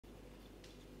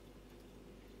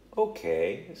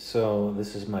Okay, so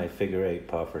this is my figure eight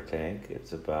puffer tank.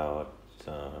 It's about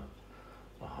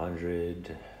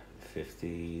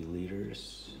 150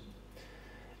 liters,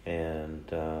 and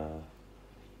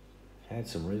had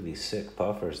some really sick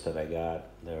puffers that I got.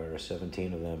 There are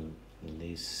 17 of them, and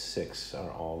these six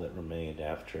are all that remained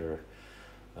after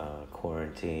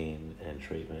quarantine and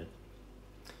treatment.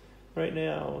 Right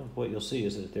now, what you'll see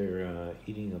is that they're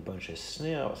eating a bunch of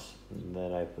snails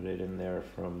that I put it in there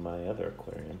from my other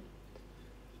aquarium.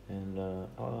 And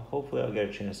hopefully I'll get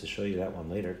a chance to show you that one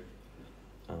later.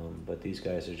 But these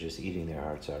guys are just eating their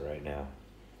hearts out right now.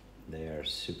 They are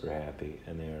super happy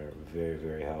and they are very,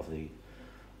 very healthy.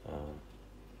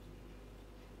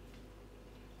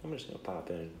 I'm just going to pop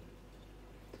in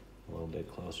a little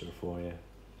bit closer for you.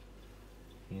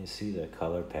 You can see the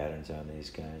color patterns on these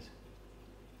guys.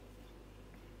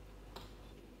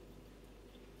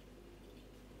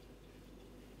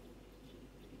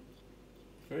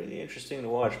 Really interesting to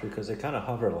watch because they kind of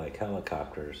hover like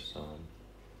helicopters.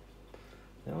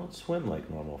 They don't swim like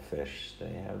normal fish.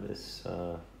 They have this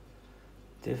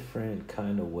different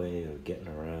kind of way of getting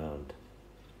around,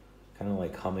 kind of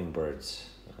like hummingbirds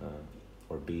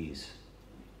or bees.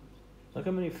 Look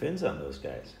how many fins on those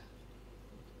guys.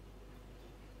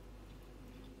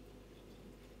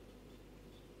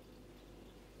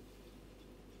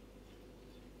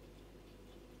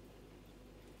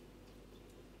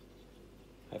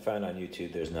 I find on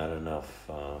YouTube there's not enough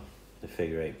the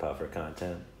figure eight puffer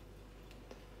content,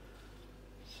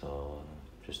 so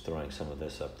just throwing some of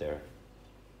this up there.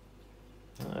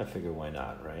 I figure why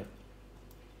not, right?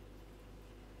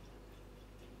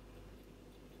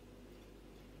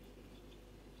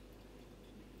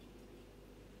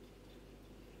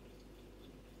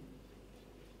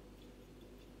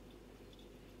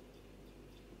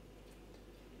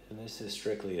 And this is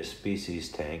strictly a species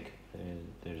tank.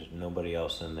 And there's nobody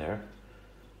else in there,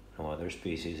 no other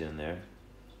species in there.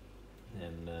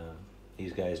 And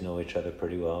these guys know each other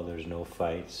pretty well. There's no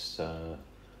fights.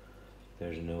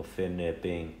 There's no fin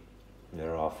nipping.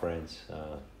 They're all friends.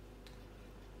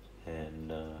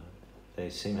 And they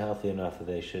seem healthy enough that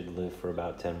they should live for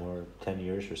about 10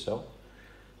 years or so.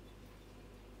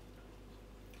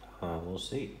 We'll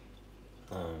see.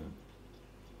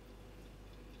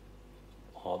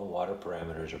 All the water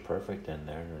parameters are perfect in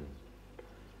there, and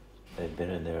they've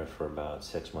been in there for about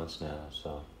 6 months now,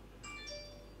 so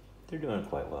they're doing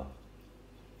quite well.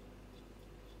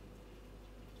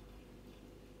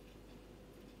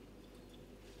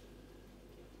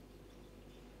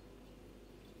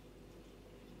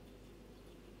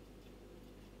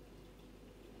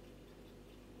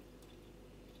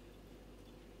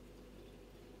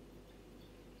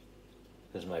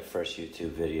 This is my first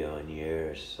YouTube video in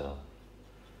years, so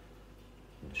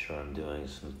I'm sure I'm doing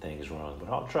some things wrong, but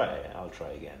I'll try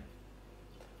again.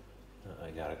 I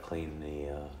gotta clean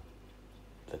the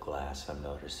glass I'm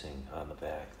noticing on the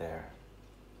back there,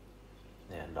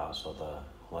 and also the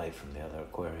light from the other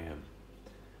aquarium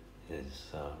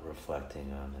is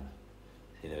reflecting on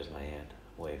the. See, there's my hand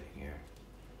waving here.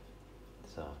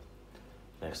 So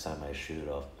next time I shoot,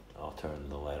 I'll turn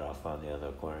the light off on the other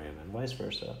aquarium, and vice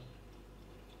versa.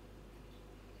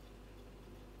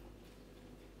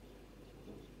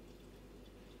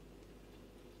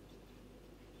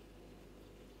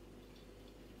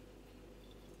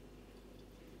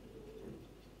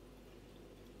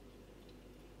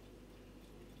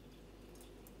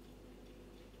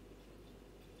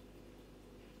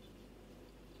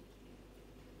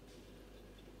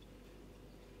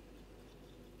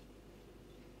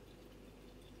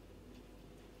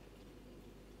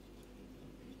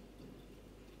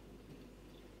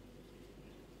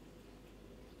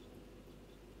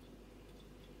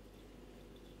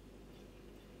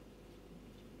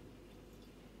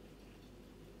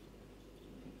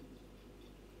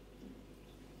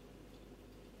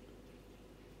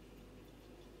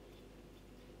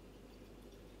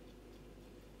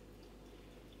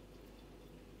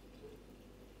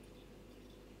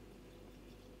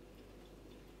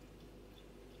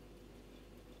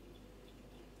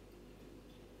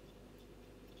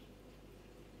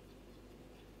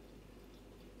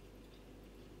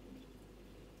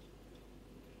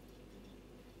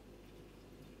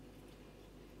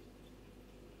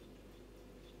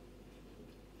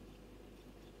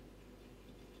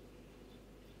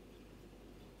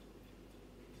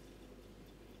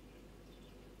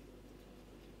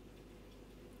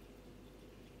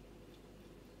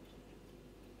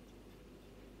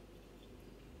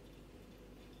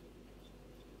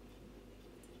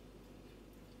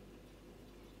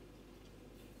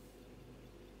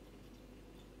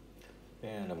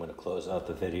 And I'm going to close out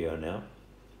the video now.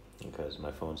 because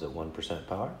my phone's at 1%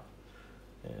 power,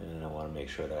 and I want to make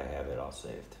sure that I have it all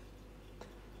saved.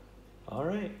 All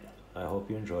right, I hope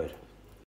you enjoyed.